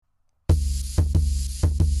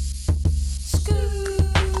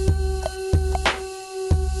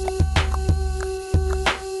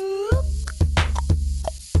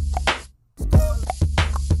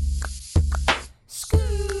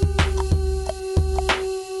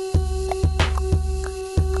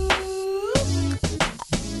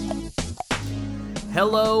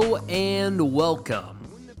Hello and welcome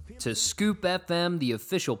to Scoop FM, the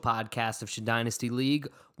official podcast of Sha Dynasty League,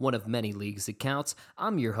 one of many leagues that counts.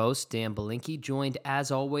 I'm your host, Dan Belinkie, joined as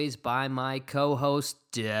always by my co-host,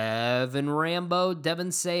 Devin Rambo.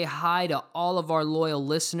 Devin, say hi to all of our loyal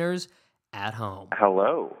listeners at home.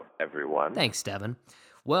 Hello, everyone. Thanks, Devin.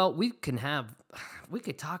 Well, we could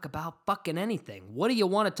talk about fucking anything. What do you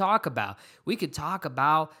want to talk about? We could talk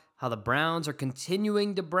about how the Browns are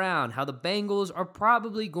continuing to brown, how the Bengals are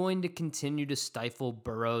probably going to continue to stifle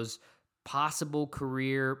Burrow's possible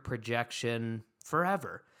career projection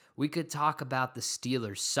forever. We could talk about the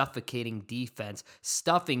Steelers' suffocating defense,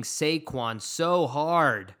 stuffing Saquon so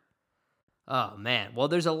hard. Oh, man. Well,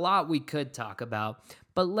 there's a lot we could talk about,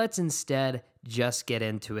 but let's instead just get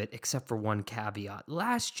into it, except for one caveat.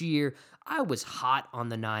 Last year, I was hot on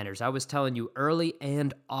the Niners. I was telling you early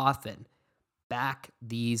and often, back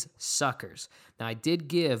these suckers. Now, I did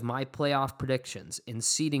give my playoff predictions in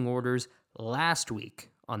seeding orders last week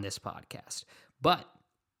on this podcast, but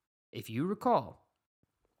if you recall,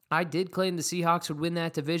 I did claim the Seahawks would win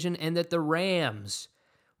that division and that the Rams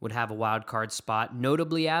would have a wild card spot,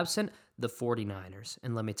 notably absent the 49ers.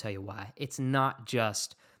 And let me tell you why. It's not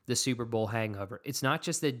just the Super Bowl hangover. It's not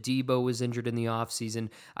just that Debo was injured in the offseason,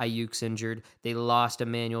 Ayuk's injured. They lost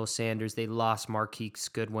Emmanuel Sanders. They lost Marquise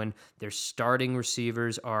Goodwin. Their starting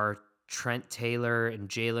receivers are Trent Taylor and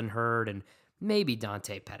Jalen Hurd, and maybe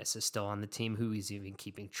Dante Pettis is still on the team, who is even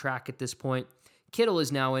keeping track at this point. Kittle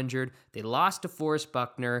is now injured. They lost to Forrest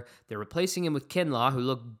Buckner. They're replacing him with Kinlaw, who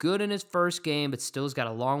looked good in his first game, but still's got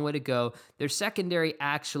a long way to go. Their secondary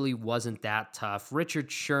actually wasn't that tough.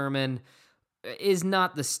 Richard Sherman is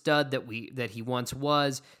not the stud that he once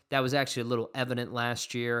was. That was actually a little evident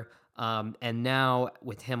last year. And now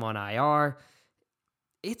with him on IR,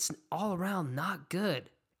 it's all around not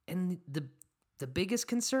good. And the biggest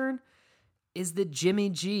concern is that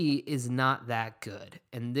Jimmy G is not that good.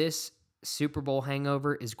 And this Super Bowl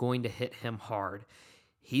hangover is going to hit him hard.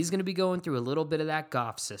 He's going to be going through a little bit of that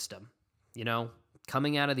Goff system. You know,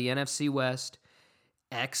 coming out of the NFC West,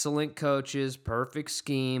 excellent coaches, perfect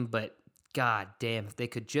scheme, but God damn, if they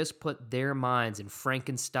could just put their minds in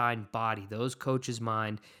Frankenstein body, those coaches'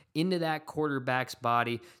 mind, into that quarterback's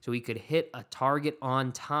body so he could hit a target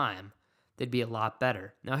on time, they'd be a lot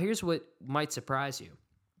better. Now, here's what might surprise you.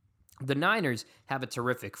 The Niners have a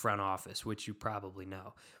terrific front office, which you probably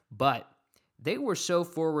know, but they were so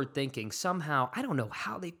forward-thinking somehow, I don't know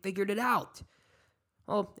how they figured it out.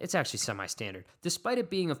 Well, it's actually semi-standard. Despite it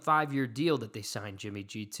being a 5-year deal that they signed Jimmy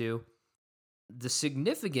G to, the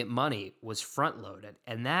significant money was front-loaded,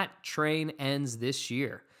 and that train ends this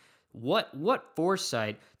year. What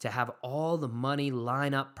foresight to have all the money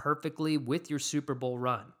line up perfectly with your Super Bowl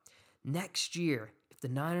run. Next year, if the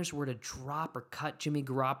Niners were to drop or cut Jimmy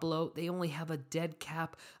Garoppolo, they only have a dead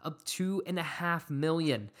cap of $2.5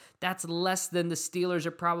 million. That's less than the Steelers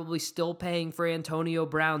are probably still paying for Antonio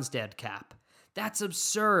Brown's dead cap. That's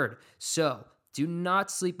absurd. So, do not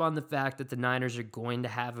sleep on the fact that the Niners are going to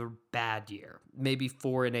have a bad year. Maybe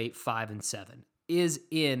 4-8,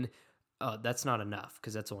 5-7. That's not enough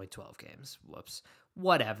because that's only 12 games. Whoops.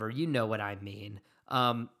 Whatever. You know what I mean.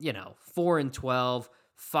 4-12,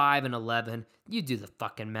 5-11. You do the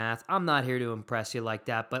fucking math. I'm not here to impress you like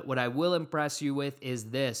that. But what I will impress you with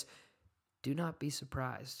is this. Do not be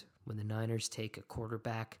surprised when the Niners take a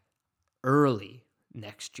quarterback early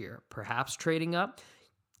next year. Perhaps trading up.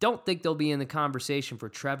 Don't think they'll be in the conversation for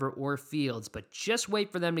Trevor or Fields, but just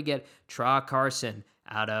wait for them to get Tra Carson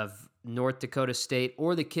out of North Dakota State,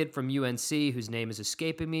 or the kid from UNC whose name is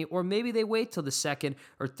escaping me, or maybe they wait till the second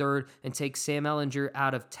or third and take Sam Ehlinger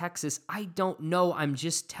out of Texas. I don't know. I'm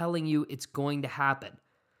just telling you it's going to happen.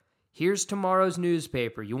 Here's tomorrow's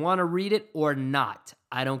newspaper. You want to read it or not?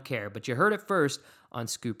 I don't care, but you heard it first on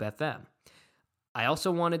Scoop FM. I also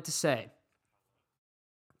wanted to say,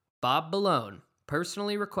 Bob Ballone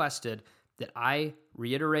personally requested that I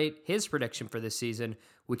reiterate his prediction for this season,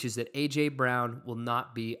 which is that A.J. Brown will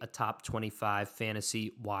not be a top 25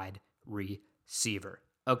 fantasy wide receiver.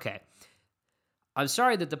 Okay. I'm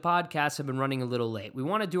sorry that the podcasts have been running a little late. We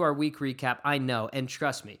want to do our week recap, I know, and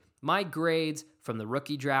trust me, my grades from the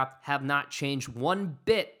rookie draft have not changed one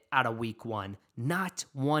bit out of week one. Not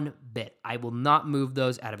one bit. I will not move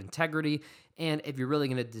those out of integrity, and if you're really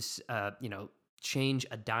going to change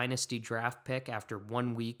a dynasty draft pick after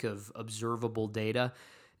 1 week of observable data,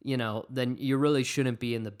 then you really shouldn't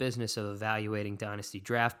be in the business of evaluating dynasty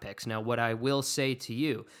draft picks. Now, what I will say to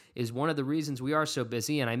you is one of the reasons we are so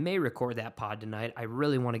busy, and I may record that pod tonight, I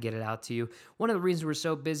really want to get it out to you. One of the reasons we're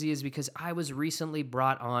so busy is because I was recently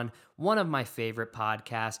brought on one of my favorite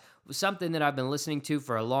podcasts. It was something that I've been listening to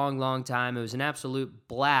for a long, long time. It was an absolute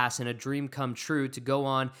blast and a dream come true to go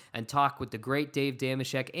on and talk with the great Dave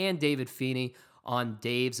Dameshek and David Feeney on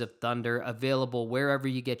Daves of Thunder, available wherever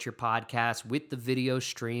you get your podcasts with the video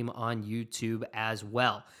stream on YouTube as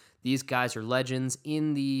well. These guys are legends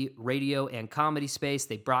in the radio and comedy space.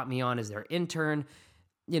 They brought me on as their intern.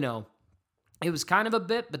 It was kind of a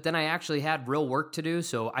bit, but then I actually had real work to do,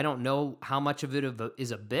 so I don't know how much of it is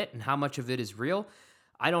a bit and how much of it is real.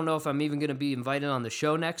 I don't know if I'm even going to be invited on the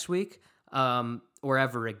show next week. Or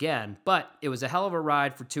ever again. But it was a hell of a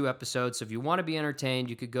ride for 2 episodes, so if you want to be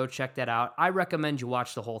entertained, you could go check that out. I recommend you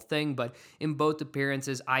watch the whole thing, but in both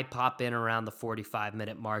appearances, I pop in around the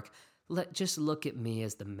 45-minute mark. Just look at me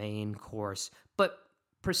as the main course, but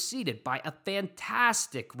preceded by a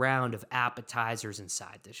fantastic round of appetizers and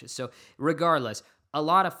side dishes. So regardless, a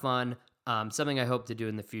lot of fun. Something I hope to do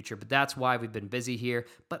in the future, but that's why we've been busy here.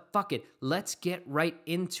 But fuck it, let's get right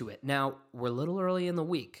into it. Now, we're a little early in the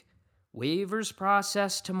week. Waivers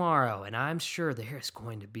process tomorrow, and I'm sure there's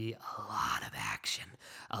going to be a lot of action,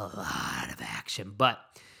 but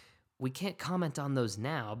we can't comment on those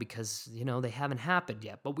now because, they haven't happened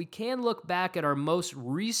yet, but we can look back at our most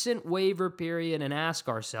recent waiver period and ask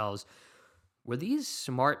ourselves, were these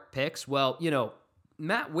smart picks? Well,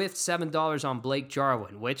 Matt whiffed $7 on Blake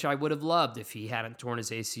Jarwin, which I would have loved if he hadn't torn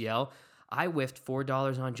his ACL. I whiffed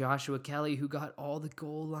 $4 on Joshua Kelly, who got all the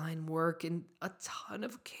goal line work and a ton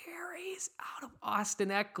of carries out of Austin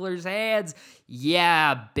Eckler's hands.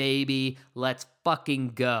 Yeah, baby. Let's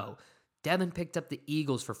fucking go. Devin picked up the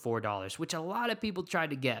Eagles for $4, which a lot of people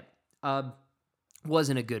tried to get.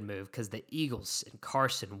 Wasn't a good move because the Eagles and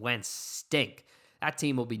Carson Wentz stink. That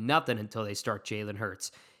team will be nothing until they start Jalen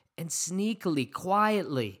Hurts. And sneakily,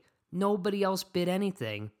 quietly, nobody else bid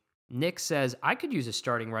anything. Nick says, I could use a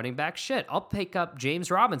starting running back. Shit, I'll pick up James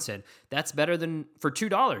Robinson. That's better than, for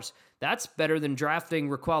 $2. That's better than drafting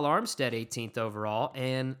Raquel Armstead 18th overall.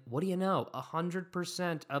 And what do you know?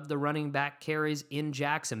 100% of the running back carries in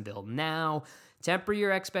Jacksonville. Now, temper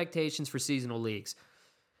your expectations for seasonal leagues.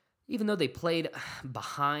 Even though they played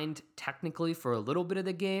behind technically for a little bit of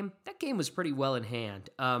the game, that game was pretty well in hand.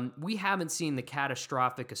 We haven't seen the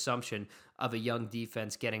catastrophic assumption of a young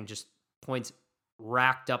defense getting just points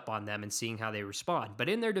racked up on them and seeing how they respond. But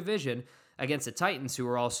in their division, against the Titans, who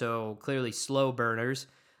are also clearly slow burners,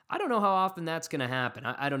 I don't know how often that's going to happen.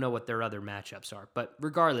 I don't know what their other matchups are. But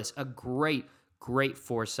regardless, a great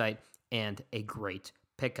foresight and a great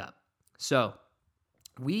pickup. So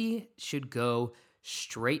we should go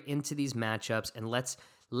straight into these matchups, and let's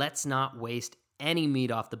not waste any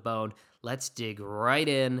meat off the bone. Let's dig right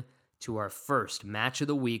in to our first match of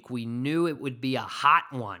the week. We knew it would be a hot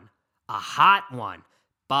one.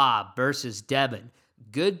 Bob versus Devin.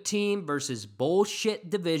 Good team versus bullshit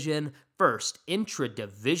division. First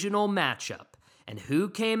intra-divisional matchup. And who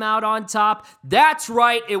came out on top? That's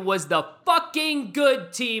right, it was the fucking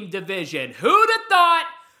good team division. Who'd have thought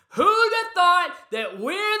that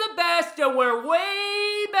we're the best and we're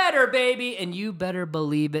way better, baby? And you better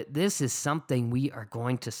believe it. This is something we are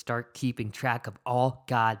going to start keeping track of all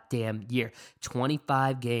goddamn year.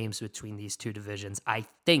 25 games between these two divisions, I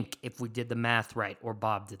think, if we did the math right, or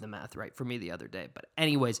Bob did the math right for me the other day. But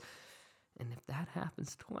anyways, and if that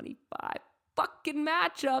happens, 25 fucking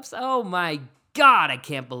matchups. Oh my God, I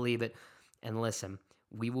can't believe it. And listen,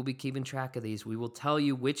 we will be keeping track of these. We will tell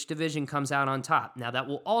you which division comes out on top. Now, that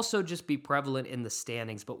will also just be prevalent in the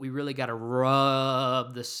standings, but we really got to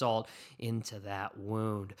rub the salt into that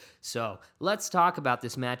wound. So let's talk about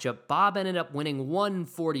this matchup. Bob ended up winning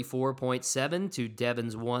 144.7 to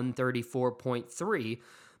Devin's 134.3.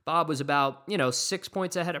 Bob was about, 6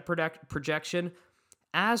 points ahead of projection,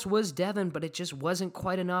 as was Devin, but it just wasn't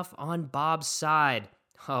quite enough on Bob's side.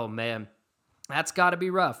 Oh, man. That's got to be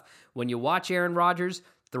rough. When you watch Aaron Rodgers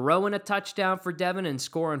throwing a touchdown for Devin and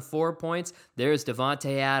scoring 4 points, there's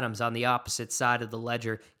Devontae Adams on the opposite side of the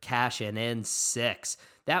ledger cashing in 6.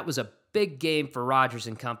 That was a big game for Rodgers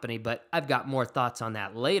and company, but I've got more thoughts on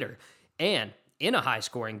that later. And in a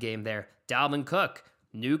high-scoring game there, Dalvin Cook,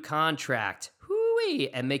 new contract,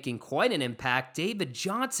 and making quite an impact. David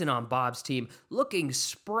Johnson on Bob's team, looking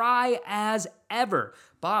spry as ever.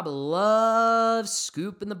 Bob loves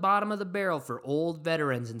scooping the bottom of the barrel for old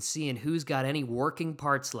veterans and seeing who's got any working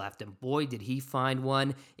parts left, and boy, did he find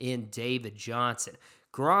one in David Johnson.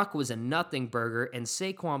 Gronk was a nothing burger, and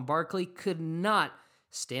Saquon Barkley could not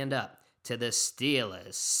stand up to the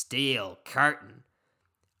Steelers' steel curtain.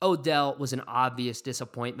 Odell was an obvious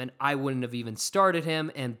disappointment. I wouldn't have even started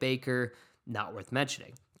him, and Baker, not worth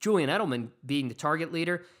mentioning. Julian Edelman being the target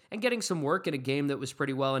leader and getting some work in a game that was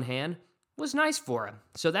pretty well in hand was nice for him,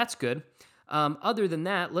 so that's good. Other than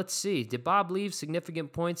that, let's see. Did Bob leave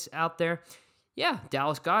significant points out there? Yeah,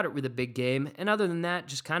 Dallas Goedert with a big game. And other than that,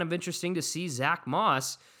 just kind of interesting to see Zach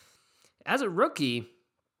Moss, as a rookie,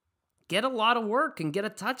 get a lot of work and get a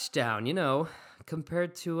touchdown,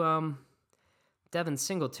 compared to Devin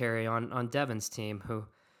Singletary on Devin's team, who,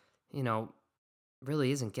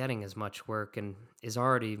 really isn't getting as much work and is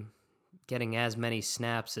already getting as many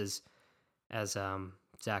snaps as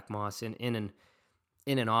Zach Moss in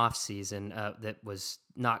an off season that was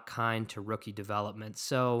not kind to rookie development.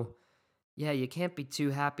 So, yeah, you can't be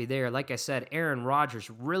too happy there. Like I said, Aaron Rodgers,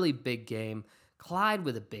 really big game. Clyde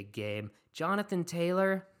with a big game. Jonathan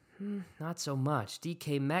Taylor, not so much.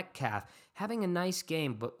 DK Metcalf having a nice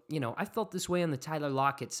game, but, I felt this way on the Tyler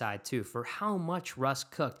Lockett side, too. For how much Russ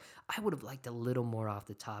cooked, I would have liked a little more off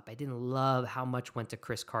the top. I didn't love how much went to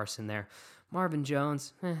Chris Carson there. Marvin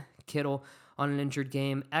Jones, Kittle on an injured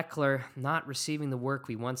game. Eckler not receiving the work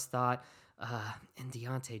we once thought. And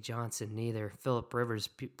Deontay Johnson, neither. Phillip Rivers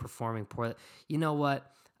performing poorly. You know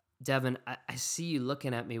what, Devin, I see you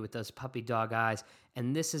looking at me with those puppy dog eyes,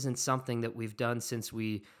 and this isn't something that we've done since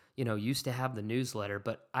we, used to have the newsletter,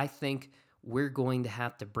 but I think we're going to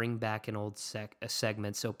have to bring back an old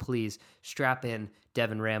segment, so please strap in,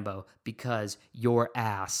 Devin Rambo, because your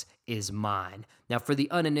ass is mine. Now, for the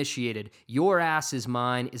uninitiated, Your Ass is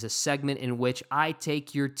Mine is a segment in which I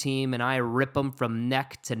take your team and I rip them from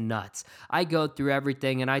neck to nuts. I go through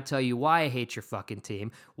everything and I tell you why I hate your fucking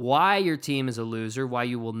team, why your team is a loser, why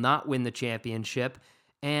you will not win the championship,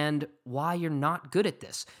 and why you're not good at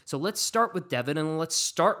this. So let's start with Devin, and let's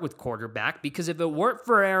start with quarterback, because if it weren't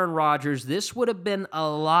for Aaron Rodgers, this would have been a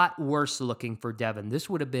lot worse looking for Devin.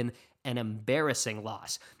 This would have been an embarrassing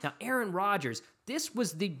loss. Now, Aaron Rodgers, this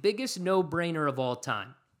was the biggest no-brainer of all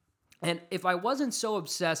time. And if I wasn't so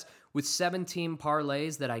obsessed with 17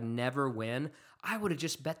 parlays that I never win, I would have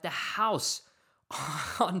just bet the house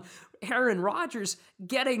on Aaron Rodgers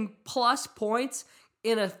getting plus points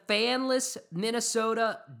in a fanless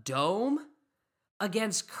Minnesota dome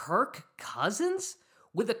against Kirk Cousins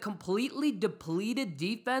with a completely depleted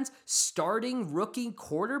defense, starting rookie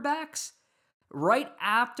quarterbacks, right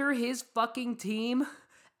after his fucking team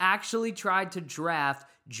actually tried to draft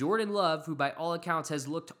Jordan Love, who by all accounts has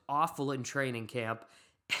looked awful in training camp,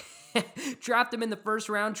 draft him in the first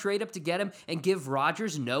round, trade up to get him, and give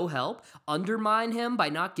Rodgers no help, undermine him by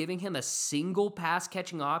not giving him a single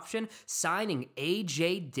pass-catching option, signing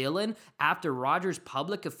A.J. Dillon after Rodgers'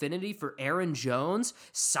 public affinity for Aaron Jones,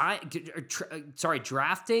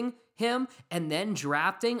 drafting him, and then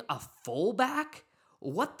drafting a fullback?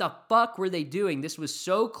 What the fuck were they doing? This was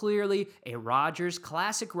so clearly a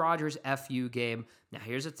classic Rodgers FU game. Now,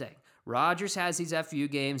 here's the thing. Rodgers has these FU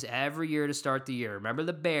games every year to start the year. Remember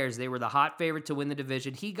the Bears? They were the hot favorite to win the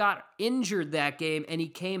division. He got injured that game, and he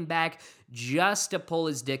came back just to pull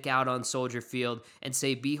his dick out on Soldier Field and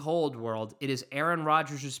say, "Behold, world, it is Aaron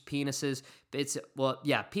Rodgers' penises."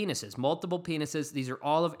 Penises, multiple penises. These are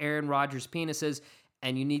all of Aaron Rodgers' penises,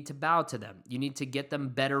 and you need to bow to them. You need to get them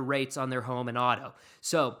better rates on their home and auto.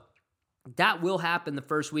 So that will happen the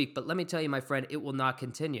first week, but let me tell you, my friend, it will not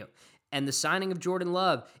continue. And the signing of Jordan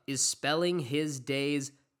Love is spelling his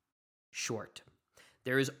days short.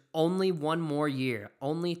 There is only one more year,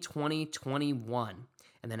 only 2021.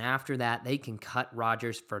 And then after that, they can cut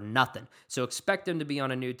Rodgers for nothing. So expect him to be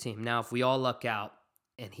on a new team. Now, if we all luck out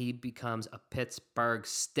and he becomes a Pittsburgh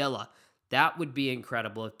Steeler, that would be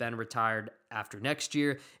incredible. If Ben retired after next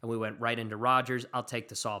year and we went right into Rodgers, I'll take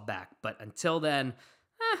this all back. But until then,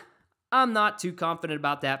 I'm not too confident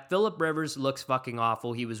about that. Phillip Rivers looks fucking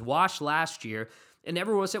awful. He was washed last year, and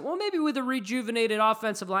everyone said, well, maybe with a rejuvenated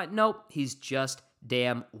offensive line. Nope, he's just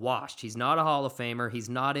damn washed. He's not a Hall of Famer. He's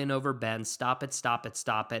not in over Ben. Stop it, stop it,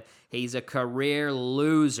 stop it. He's a career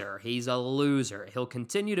loser. He's a loser. He'll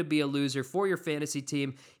continue to be a loser for your fantasy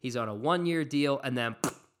team. He's on a one-year deal, and then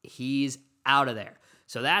he's out of there.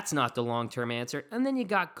 So that's not the long-term answer. And then you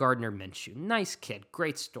got Gardner Minshew. Nice kid.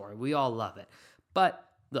 Great story. We all love it. But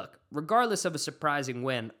look, regardless of a surprising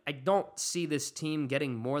win, I don't see this team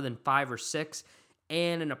getting more than 5 or 6.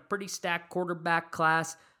 And in a pretty stacked quarterback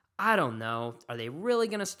class, I don't know. Are they really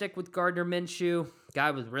going to stick with Gardner Minshew?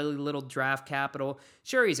 Guy with really little draft capital.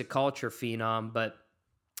 Sure, he's a culture phenom, but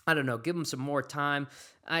I don't know. Give him some more time.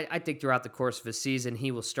 I think throughout the course of a season,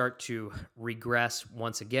 he will start to regress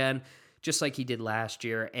once again. just like he did last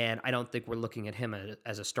year, and I don't think we're looking at him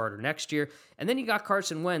as a starter next year. And then you got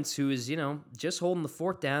Carson Wentz, who is, just holding the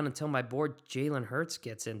fort down until my boy Jalen Hurts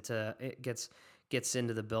gets into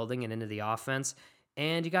the building and into the offense.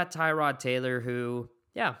 And you got Tyrod Taylor, who,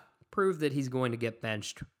 proved that he's going to get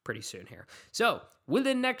benched pretty soon here. So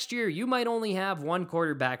within next year, you might only have one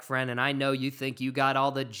quarterback, friend, and I know you think you got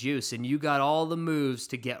all the juice and you got all the moves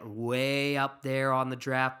to get way up there on the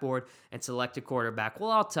draft board and select a quarterback.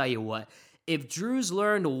 Well, I'll tell you what, if Drew's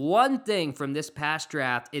learned one thing from this past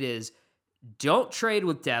draft, it is don't trade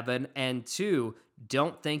with Devin, and 2,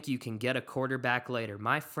 don't think you can get a quarterback later.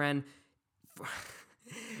 My friend,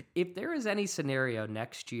 if there is any scenario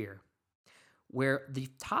next year where the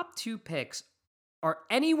top 2 picks are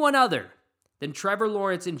anyone other than Trevor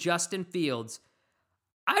Lawrence and Justin Fields,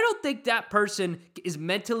 I don't think that person is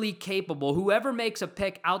mentally capable, whoever makes a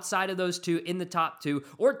pick outside of those 2 in the top 2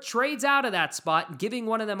 or trades out of that spot, giving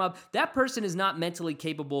one of them up, that person is not mentally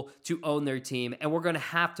capable to own their team, and we're going to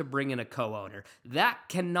have to bring in a co-owner.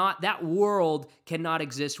 That world cannot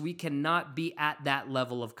exist. We cannot be at that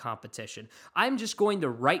level of competition. I'm just going to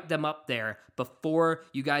write them up there before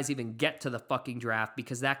you guys even get to the fucking draft,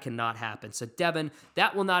 because that cannot happen. So Devin,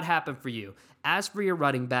 that will not happen for you. As for your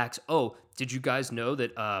running backs, did you guys know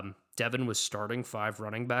that Devin was starting 5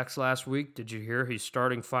 running backs last week? Did you hear he's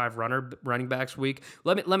starting 5 running backs week?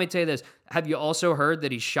 Let me tell you this. Have you also heard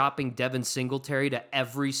that he's shopping Devin Singletary to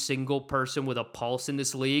every single person with a pulse in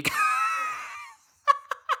this league?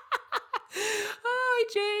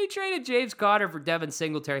 He traded James Conner for Devin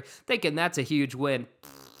Singletary, thinking that's a huge win.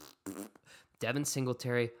 Devin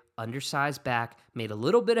Singletary, undersized back, made a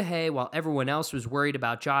little bit of hay while everyone else was worried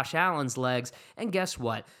about Josh Allen's legs. And guess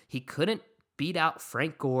what? He couldn't beat out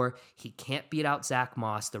Frank Gore. He can't beat out Zach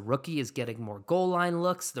Moss. The rookie is getting more goal line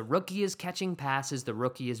looks. The rookie is catching passes. The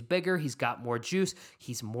rookie is bigger. He's got more juice.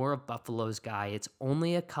 He's more of Buffalo's guy. It's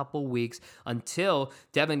only a couple weeks until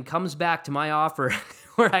Devin comes back to my offer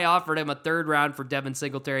where I offered him a 3rd round for Devin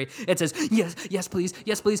Singletary. It says, yes,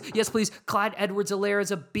 please. Clyde Edwards-Helaire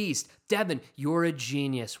is a beast. Devin, you're a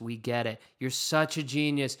genius. We get it. You're such a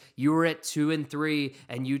genius. You were at 2 and 3,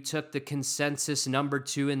 and you took the consensus number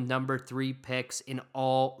 2 and number 3 picks in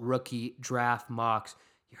all rookie draft mocks.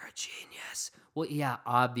 You're a genius. Well, yeah,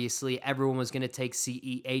 obviously, everyone was going to take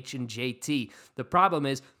CEH and JT. The problem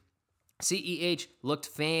is, CEH looked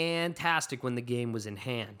fantastic when the game was in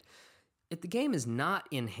hand. If the game is not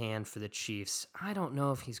in hand for the Chiefs, I don't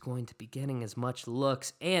know if he's going to be getting as much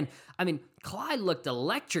looks. And, Clyde looked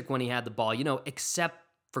electric when he had the ball, except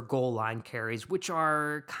for goal line carries, which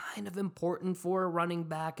are kind of important for a running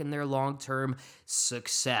back and their long-term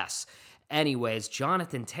success. Anyways,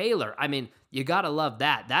 Jonathan Taylor, you gotta love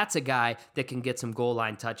that. That's a guy that can get some goal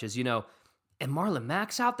line touches, and Marlon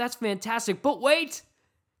Mack's out, that's fantastic. But wait,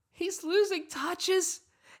 he's losing touches,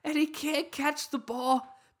 and he can't catch the ball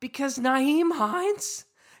because Nyheim Hines,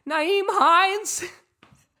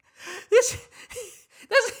 this is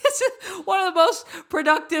one of the most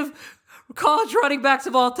productive college running backs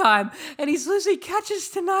of all time, and he's losing catches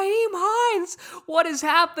to Nyheim Hines. What is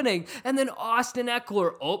happening? And then Austin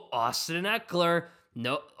Eckler.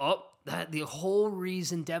 The whole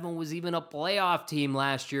reason Devin was even a playoff team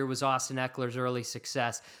last year was Austin Eckler's early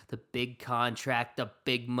success. The big contract, the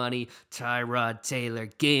big money, Tyrod Taylor,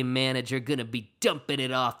 game manager, gonna be dumping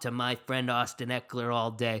it off to my friend Austin Eckler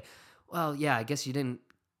all day. Well, yeah, I guess you didn't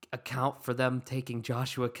account for them taking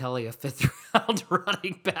Joshua Kelly, a 5th round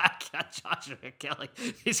running back. Joshua Kelly,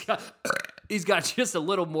 he's got just a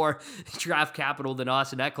little more draft capital than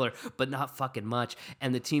Austin Eckler, but not fucking much.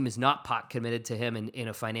 And the team is not pot committed to him in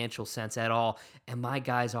a financial sense at all. And my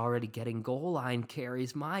guy's already getting goal line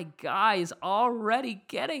carries. My guy is already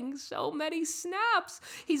getting so many snaps.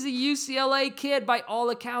 He's a UCLA kid, by all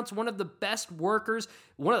accounts, one of the best workers,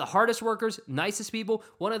 one of the hardest workers, nicest people,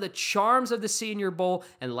 one of the charms of the Senior Bowl.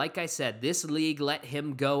 And like I said, this league let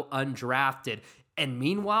him go undrafted. And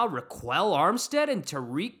meanwhile, Raquel Armstead and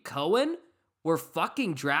Tariq Cohen were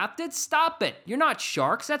fucking drafted? Stop it. You're not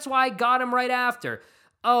Sharks. That's why I got him right after.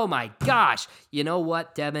 Oh my gosh. You know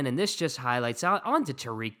what, Devin? And this just highlights on to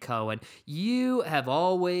Tariq Cohen. You have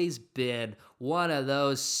always been one of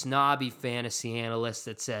those snobby fantasy analysts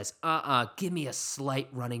that says, give me a slight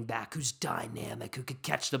running back who's dynamic, who could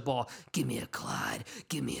catch the ball. Give me a Clyde.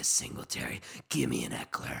 Give me a Singletary. Give me an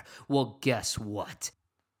Eckler. Well, guess what?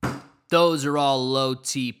 Those are all low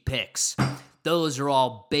T picks. Those are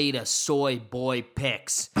all beta soy boy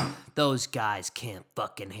picks. Those guys can't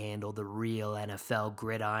fucking handle the real NFL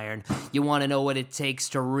gridiron. You want to know what it takes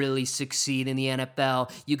to really succeed in the NFL?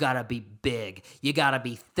 You gotta be big. You gotta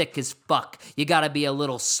be thick as fuck. You gotta be a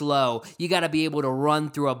little slow. You gotta be able to run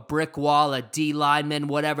through a brick wall, a D lineman,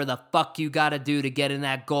 whatever the fuck you gotta do to get in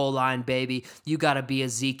that goal line, baby. You gotta be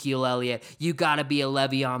Ezekiel Elliott. You gotta be a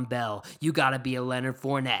Le'Veon Bell. You gotta be a Leonard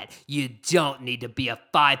Fournette. You don't need to be a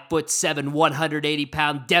 5'7",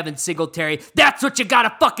 180-pound Devin Singletary. That's what you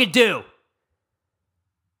gotta fucking do!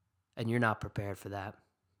 And you're not prepared for that.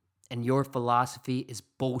 And your philosophy is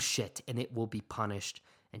bullshit, and it will be punished,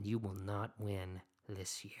 and you will not win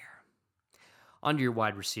this year. On to your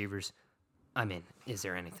wide receivers. I mean, is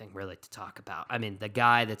there anything really to talk about? I mean, the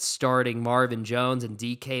guy that's starting Marvin Jones and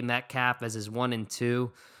DK Metcalf as his 1 and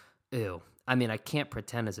 2, ew. I mean, I can't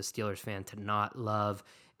pretend as a Steelers fan to not love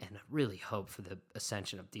and really hope for the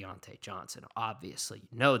ascension of Deontay Johnson. Obviously,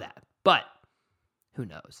 you know that. But who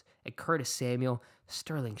knows? And Curtis Samuel,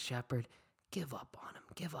 Sterling Shepard, give up on him.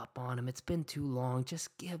 Give up on him. It's been too long.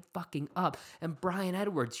 Just give fucking up. And Bryan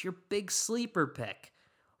Edwards, your big sleeper pick.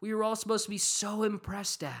 We were all supposed to be so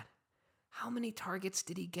impressed at. How many targets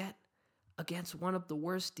did he get against one of the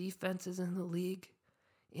worst defenses in the league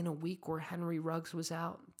in a week where Henry Ruggs was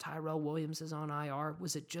out? Tyrell Williams is on IR.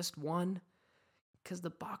 Was it just one? Because the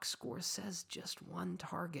box score says just one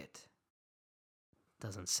target.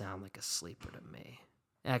 Doesn't sound like a sleeper to me.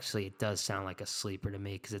 Actually, it does sound like a sleeper to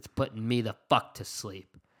me because it's putting me the fuck to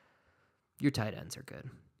sleep. Your tight ends are good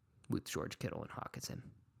with George Kittle and Hawkinson.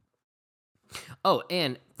 Oh,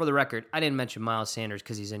 and for the record, I didn't mention Miles Sanders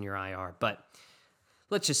because he's in your IR, but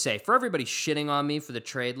let's just say, for everybody shitting on me for the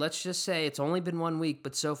trade, let's just say it's only been 1 week,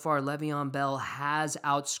 but so far Le'Veon Bell has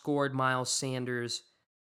outscored Miles Sanders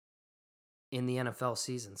in the NFL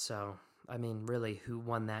season. So, I mean, really, who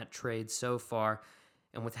won that trade so far?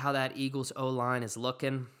 And with how that Eagles O-line is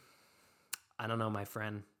looking, I don't know, my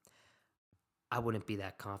friend. I wouldn't be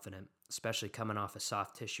that confident, especially coming off a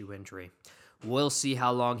soft tissue injury. We'll see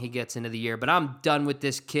how long he gets into the year, but I'm done with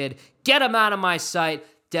this kid. Get him out of my sight.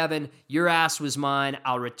 Devin, your ass was mine.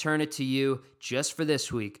 I'll return it to you just for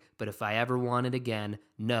this week, but if I ever want it again,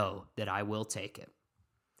 know that I will take it.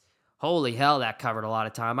 Holy hell, that covered a lot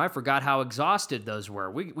of time. I forgot how exhausted those were.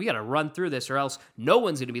 We got to run through this or else no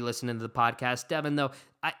one's going to be listening to the podcast. Devin, though,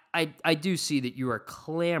 I do see that you are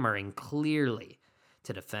clamoring clearly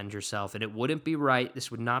to defend yourself, and it wouldn't be right. This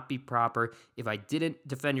would not be proper if I didn't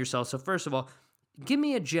defend yourself. So first of all, give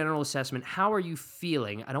me a general assessment. How are you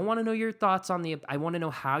feeling? I don't want to know your thoughts on I want to know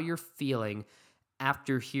how you're feeling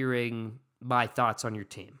after hearing my thoughts on your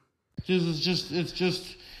team.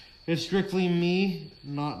 It's strictly me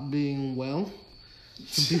not being well.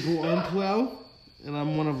 Some people aren't well, and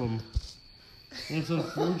I'm one of them. And it's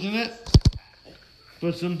unfortunate,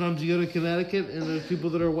 but sometimes you go to Connecticut, and there's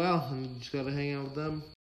people that are well, and you just got to hang out with them.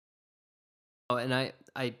 Oh, and I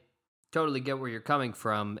totally get where you're coming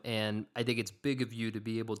from, and I think it's big of you to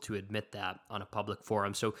be able to admit that on a public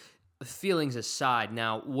forum. So feelings aside,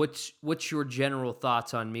 now, what's your general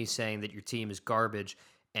thoughts on me saying that your team is garbage?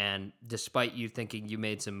 And despite you thinking you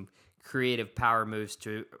made some creative power moves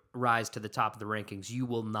to rise to the top of the rankings, you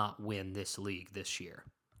will not win this league this year.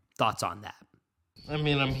 Thoughts on that? I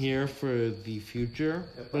mean, I'm here for the future,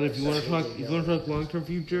 but if you want to talk long-term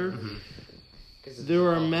future, there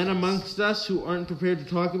are men amongst us who aren't prepared to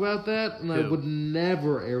talk about that, and I would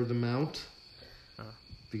never air them out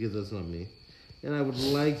because that's not me. And I would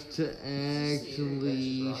like to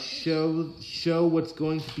actually show what's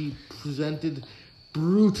going to be presented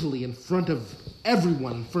brutally in front of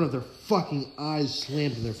everyone, in front of their fucking eyes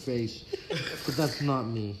slammed in their face. But that's not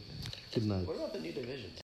me. Good night. What about the new division?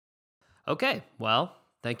 Okay, well,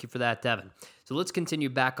 thank you for that, Devin. So let's continue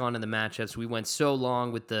back on to the matchups. We went so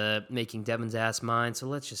long with the making Devin's ass mine, so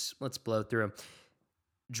let's blow through them.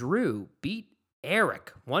 Drew beat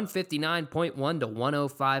Eric 159.1 to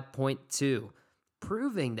 105.2,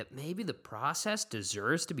 proving that maybe the process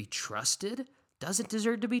deserves to be trusted. Does it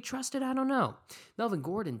deserve to be trusted? I don't know. Melvin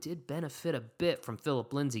Gordon did benefit a bit from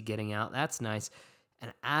Phillip Lindsay getting out. That's nice.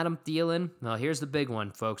 And Adam Thielen, well, here's the big one,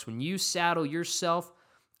 folks. When you saddle yourself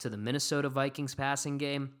to the Minnesota Vikings passing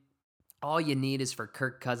game, all you need is for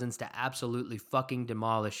Kirk Cousins to absolutely fucking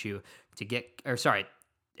demolish you to get,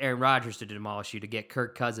 Aaron Rodgers to demolish you to get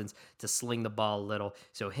Kirk Cousins to sling the ball a little.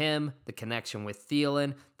 So him, the connection with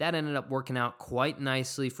Thielen, that ended up working out quite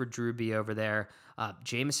nicely for Drew B over there.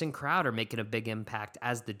 Jamison Crowder making a big impact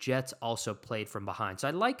as the Jets also played from behind. So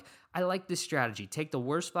I like this strategy. Take the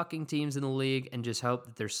worst fucking teams in the league and just hope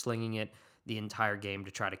that they're slinging it the entire game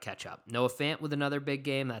to try to catch up. Noah Fant with another big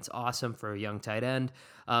game. That's awesome for a young tight end.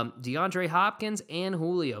 DeAndre Hopkins and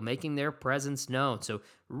Julio making their presence known. So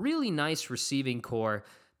really nice receiving core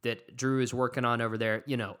that Drew is working on over there,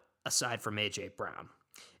 aside from A.J. Brown.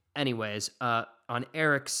 Anyways, on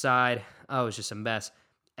Eric's side, it was just a mess.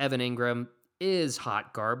 Evan Ingram is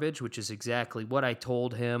hot garbage, which is exactly what I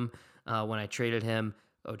told him when I traded him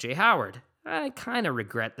O.J. Howard. I kind of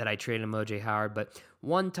regret that I traded him O.J. Howard, but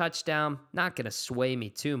 1 touchdown, not going to sway me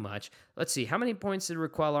too much. Let's see, how many points did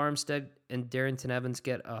Raquel Armstead and Darrington Evans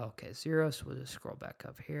get? Oh, okay, 0, so we'll just scroll back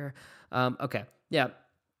up here. Okay, yeah.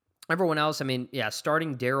 Everyone else,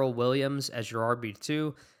 starting Darrell Williams as your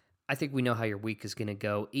RB2, I think we know how your week is going to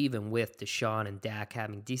go, even with Deshaun and Dak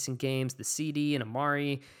having decent games. The CD and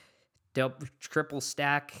Amari, triple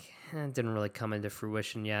stack, didn't really come into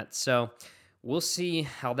fruition yet. So we'll see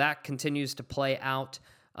how that continues to play out.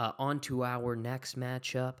 On to our next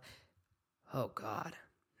matchup. Oh, God.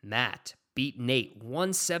 Matt beat Nate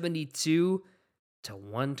 172 to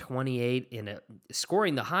 128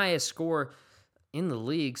 scoring the highest score in the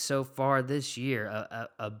league so far this year.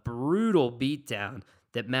 A brutal beatdown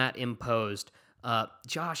that Matt imposed.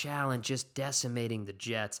 Josh Allen just decimating the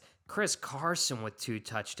Jets. Chris Carson with 2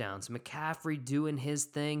 touchdowns. McCaffrey doing his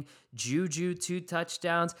thing. Juju 2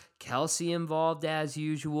 touchdowns. Kelsey involved as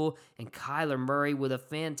usual. And Kyler Murray with a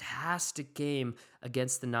fantastic game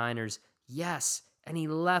against the Niners. Yes, and he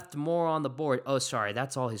left more on the board. Oh, sorry,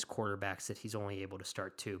 that's all his quarterbacks that he's only able to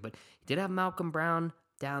start 2. But he did have Malcolm Brown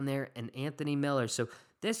down there and Anthony Miller. So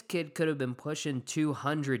this kid could have been pushing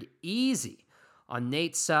 200 easy. On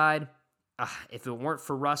Nate's side, if it weren't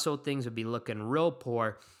for Russell, things would be looking real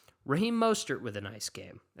poor. Raheem Mostert with a nice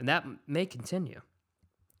game, and that may continue.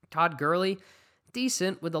 Todd Gurley,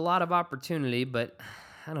 decent with a lot of opportunity, but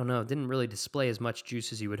I don't know, didn't really display as much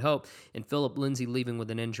juice as you would hope. And Phillip Lindsay leaving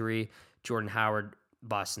with an injury. Jordan Howard,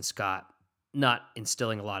 Boston Scott, not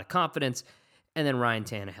instilling a lot of confidence. And then Ryan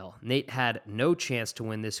Tannehill. Nate had no chance to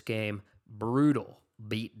win this game. Brutal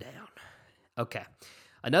beatdown. Okay,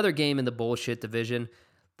 another game in the bullshit division.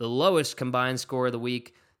 The lowest combined score of the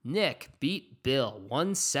week. Nick beat Bill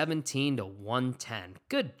 117 to 110.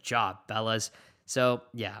 Good job, fellas. So,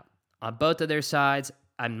 yeah, on both of their sides,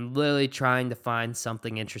 I'm literally trying to find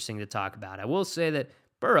something interesting to talk about. I will say that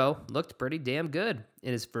Burrow looked pretty damn good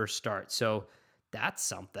in his first start. So, that's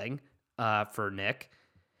something for Nick.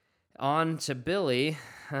 On to Billy.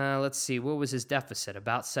 Let's see, what was his deficit?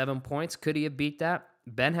 About 7 points. Could he have beat that?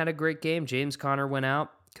 Ben had a great game. James Conner went out.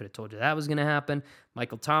 Could have told you that was going to happen.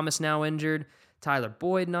 Michael Thomas now injured. Tyler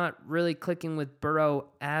Boyd not really clicking with Burrow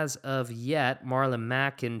as of yet. Marlon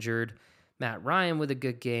Mack injured. Matt Ryan with a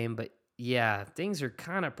good game. But yeah, things are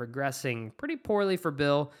kind of progressing pretty poorly for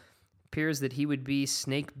Bill. Appears that he would be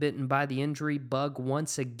snake bitten by the injury bug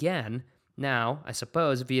once again. Now, I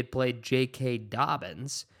suppose if he had played J.K.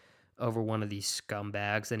 Dobbins over one of these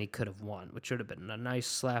scumbags, then he could have won, which would have been a nice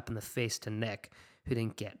slap in the face to Nick, who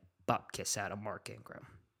didn't get butt kiss out of Mark Ingram.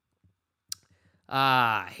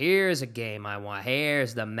 Here's a game I want.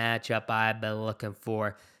 Here's the matchup I've been looking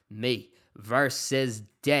for. Me versus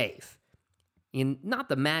Dave. Not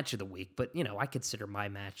the match of the week, but, I consider my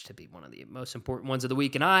match to be one of the most important ones of the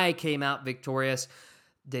week, and I came out victorious.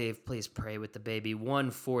 Dave, please pray with the baby.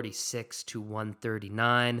 146 to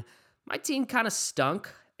 139. My team kind of stunk,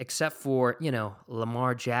 except for,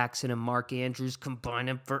 Lamar Jackson and Mark Andrews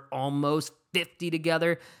combining for almost 50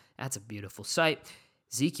 together. That's a beautiful sight.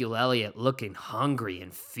 Ezekiel Elliott looking hungry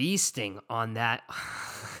and feasting on that,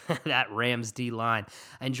 that Rams D-line.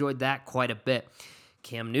 I enjoyed that quite a bit.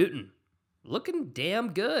 Cam Newton looking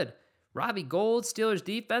damn good. Robbie Gould, Steelers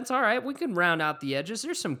defense. All right, we can round out the edges.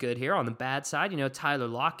 There's some good here on the bad side. Tyler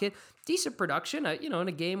Lockett, decent production. In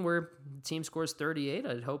a game where the team scores 38,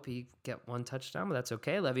 I'd hope he get 1 touchdown, but that's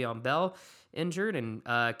okay. Le'Veon Bell injured, and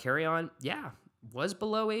carry on. Yeah, was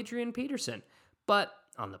below Adrian Peterson. But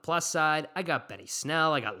on the plus side, I got Benny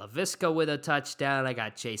Snell, I got LaVisca with a touchdown, I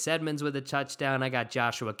got Chase Edmonds with a touchdown, I got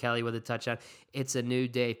Joshua Kelly with a touchdown. It's a new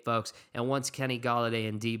day, folks. And once Kenny Golladay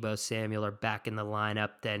and Deebo Samuel are back in the lineup,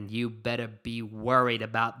 then you better be worried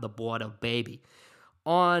about the water, baby.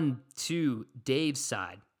 On to Dave's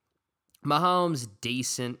side. Mahomes,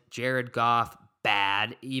 decent. Jared Goff,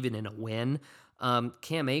 bad, even in a win.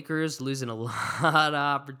 Cam Akers losing a lot of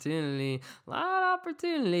opportunity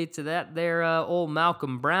to that there old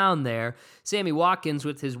Malcolm Brown there. Sammy Watkins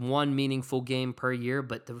with his 1 meaningful game per year,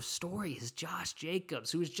 but the story is Josh Jacobs,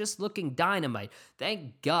 who was just looking dynamite.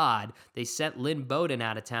 Thank God they sent Lynn Bowden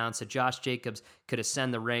out of town so Josh Jacobs could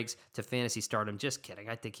ascend the ranks to fantasy stardom. Just kidding.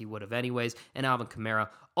 I think he would have anyways. And Alvin Kamara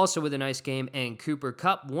also with a nice game, and Cooper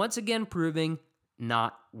Kupp once again proving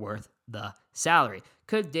not worth the salary.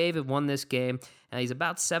 Could Dave have won this game? He's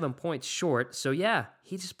about 7 points short. So yeah,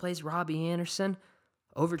 he just plays Robbie Anderson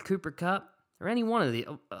over Cooper Kupp or any one of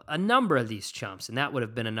a number of these chumps, and that would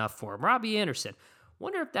have been enough for him. Robbie Anderson.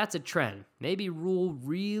 Wonder if that's a trend. Maybe Rule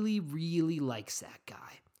really, really likes that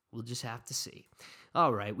guy. We'll just have to see.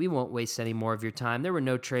 All right, we won't waste any more of your time. There were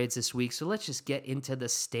no trades this week, so let's just get into the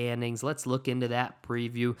standings. Let's look into that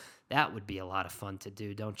preview. That would be a lot of fun to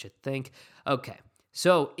do, don't you think? Okay,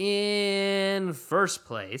 so in first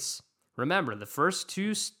place, remember, the first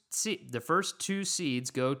two seeds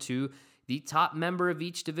go to the top member of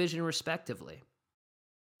each division respectively.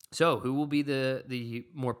 So who will be the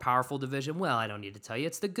more powerful division? Well, I don't need to tell you.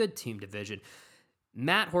 It's the good team division.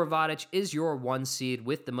 Matt Horvatich is your 1 seed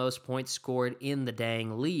with the most points scored in the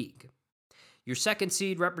dang league. Your 2nd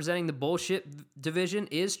seed representing the bullshit division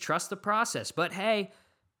is Trust the Process. But hey,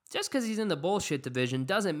 just because he's in the bullshit division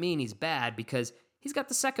doesn't mean he's bad, because he's got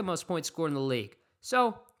the 2nd most points scored in the league.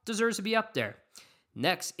 So deserves to be up there.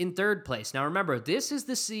 Next, in 3rd place. Now remember, this is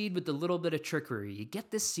the seed with a little bit of trickery. You get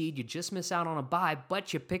this seed, you just miss out on a bye,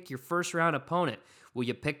 but you pick your first round opponent. Will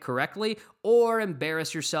you pick correctly or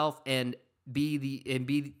embarrass yourself and be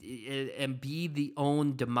the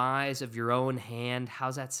own demise of your own hand?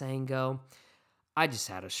 How's that saying go? I just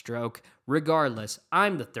had a stroke. Regardless,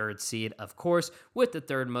 I'm the 3rd seed, of course, with the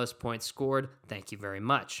 3rd most points scored. Thank you very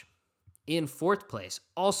much. In 4th place,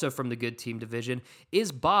 also from the good team division,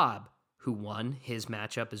 is Bob, who won his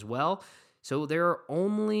matchup as well. So there are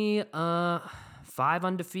only 5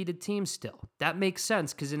 undefeated teams still. That makes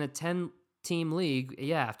sense, because in a 10-team league,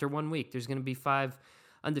 yeah, after 1 week, there's going to be 5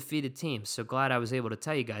 undefeated teams. So glad I was able to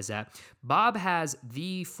tell you guys that. Bob has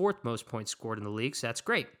the 4th most points scored in the league, so that's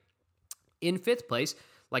great. In 5th place,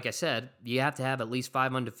 like I said, you have to have at least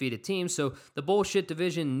 5 undefeated teams, so the bullshit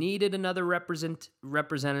division needed another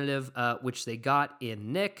representative, which they got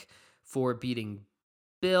in Nick for beating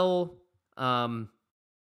Bill,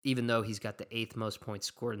 even though he's got the 8th most points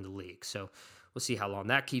scored in the league. So we'll see how long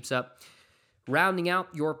that keeps up. Rounding out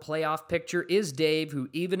your playoff picture is Dave, who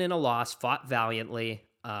even in a loss fought valiantly.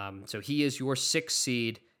 So he is your 6th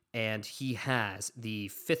seed, and he has the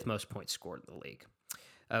 5th most points scored in the league.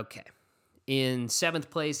 Okay. In 7th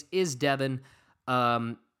place is Devin.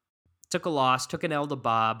 Took a loss, took an L to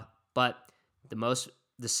Bob, but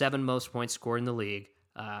the 7 most points scored in the league,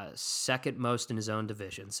 2nd most in his own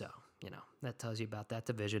division. So, that tells you about that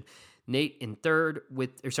division. Nate in 8th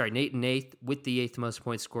with the 8th most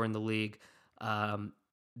points scored in the league.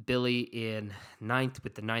 Billy in 9th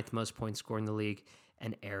with the 9th most points scored in the league,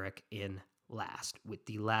 and Eric in last with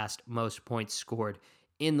the last most points scored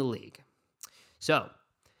in the league. So,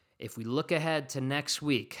 if we look ahead to next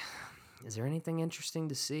week, is there anything interesting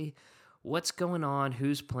to see? What's going on?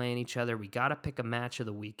 Who's playing each other? We got to pick a match of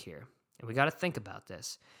the week here, and we got to think about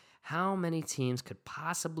this. How many teams could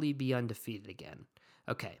possibly be undefeated again?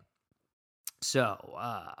 Okay, so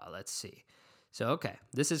let's see. So, okay,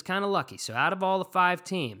 this is kind of lucky. So, out of all the 5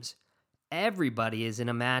 teams, everybody is in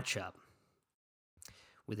a matchup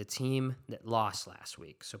with a team that lost last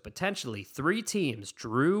week. So, potentially 3 teams,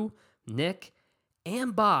 Drew, Nick,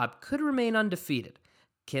 and Bob, could remain undefeated.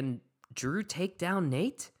 Can Drew take down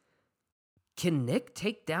Nate? Can Nick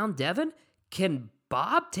take down Devin? Can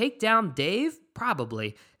Bob take down Dave?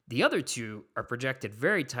 Probably. The other 2 are projected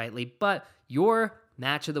very tightly, but your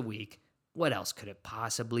match of the week, what else could it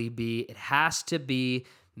possibly be? It has to be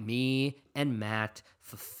me and Matt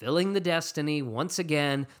fulfilling the destiny once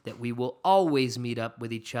again that we will always meet up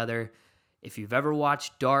with each other. If you've ever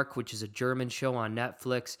watched Dark, which is a German show on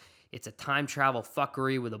Netflix, it's a time travel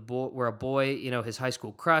fuckery with where a boy, his high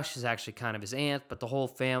school crush is actually kind of his aunt, but the whole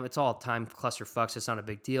family, it's all time clusterfucks. It's not a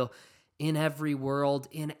big deal. In every world,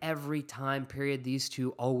 in every time period, these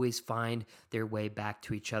 2 always find their way back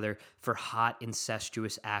to each other for hot,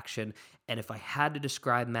 incestuous action. And if I had to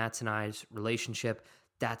describe Matt's and I's relationship,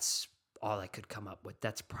 that's all I could come up with.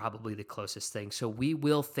 That's probably the closest thing. So we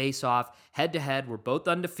will face off head to head. We're both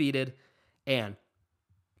undefeated, and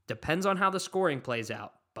depends on how the scoring plays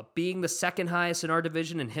out. But being the 2nd highest in our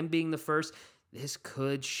division and him being the 1st, this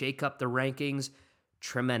could shake up the rankings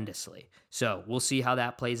tremendously. So we'll see how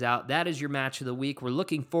that plays out. That is your match of the week. We're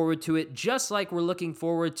looking forward to it, just like we're looking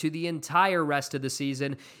forward to the entire rest of the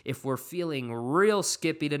season. If we're feeling real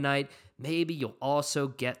skippy tonight, maybe you'll also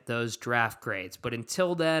get those draft grades. But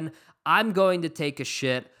until then, I'm going to take a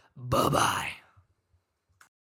shit. Bye-bye.